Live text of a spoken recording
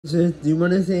Sis, do you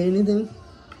want to say anything?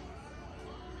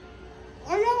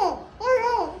 Alright,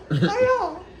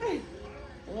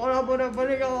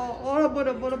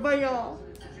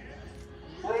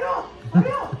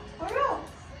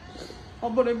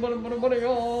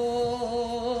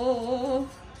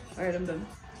 I'm done.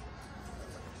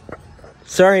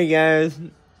 Sorry guys,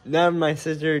 now my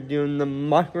sister doing the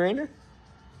Macarena.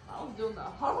 I was doing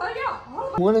that.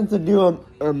 I Wanted to do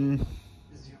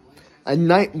a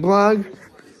night vlog.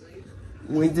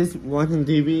 We just watching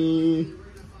TV,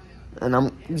 and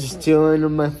I'm just chilling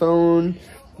on my phone.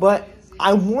 But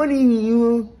I wanted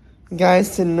you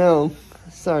guys to know,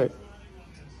 sorry,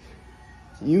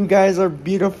 you guys are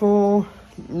beautiful.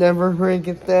 Never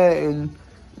forget that, and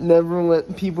never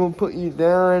let people put you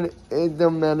down. It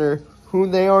don't matter who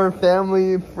they are,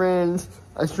 family, friends,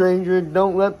 a stranger.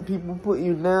 Don't let people put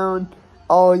you down.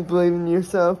 Always believe in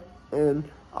yourself, and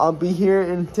I'll be here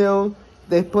until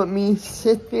they put me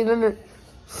 6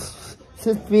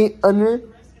 feet under,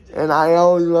 and I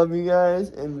always love you guys,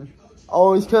 and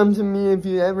always come to me if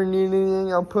you ever need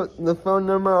anything. I'll put the phone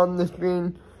number on the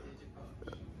screen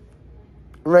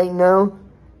right now,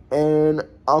 and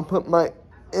I'll put my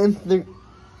Instagram.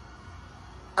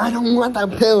 I don't want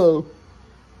that pillow.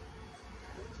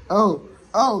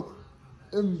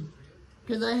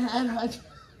 Because I had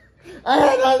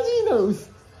Hachitos.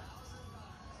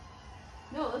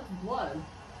 No, that's blood.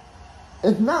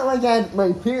 It's not like I had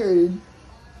my period.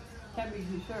 Can't be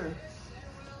too sure.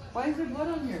 Why is there blood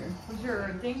on here? Was your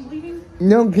thing bleeding?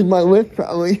 No, because my lip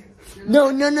probably.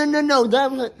 No.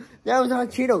 That was Hot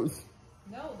Cheetos.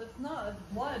 No, that's not. That's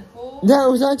blood, fool. That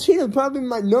was Hot Cheetos. Probably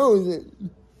my nose.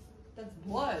 That's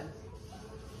blood.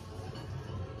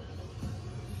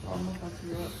 Oh, I'm gonna fuck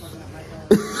you up fucking at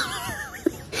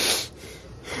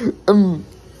my dog.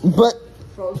 But.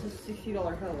 Bro, this is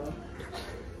 $60 pillow.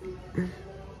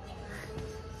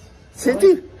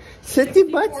 50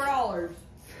 bucks? $64.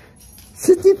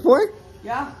 64?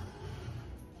 Yeah.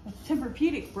 That's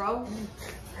Tempur-Pedic, bro.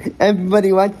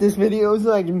 Everybody watch this video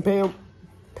so I can pay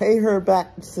her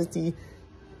back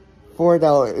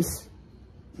 $64.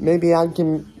 Maybe I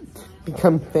can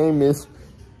become famous.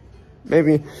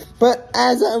 Maybe. But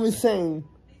as I was saying,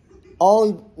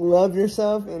 always love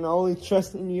yourself and always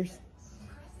trust in yourself.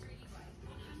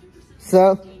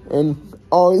 And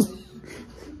always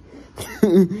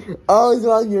always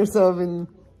love yourself. And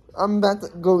I'm about to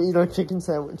go eat our chicken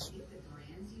sandwich.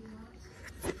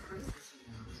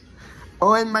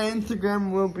 Oh, and my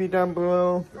Instagram will be down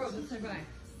below. Bro, this is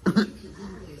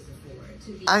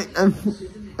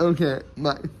Okay,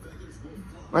 bye.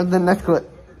 Where's the next clip?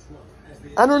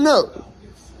 I don't know.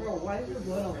 Bro, why is there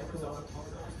blood on the pillow?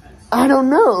 I don't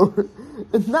know.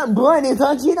 It's not blood, it's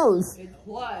Hot Cheetos. It's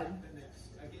blood.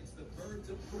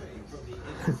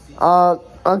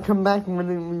 I'll come back when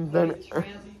we've done it.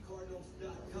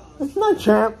 It's not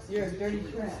tramp. You're a dirty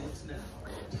tramp.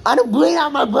 I don't bleed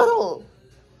out my butthole.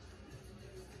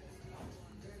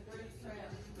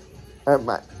 Alright,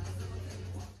 bye.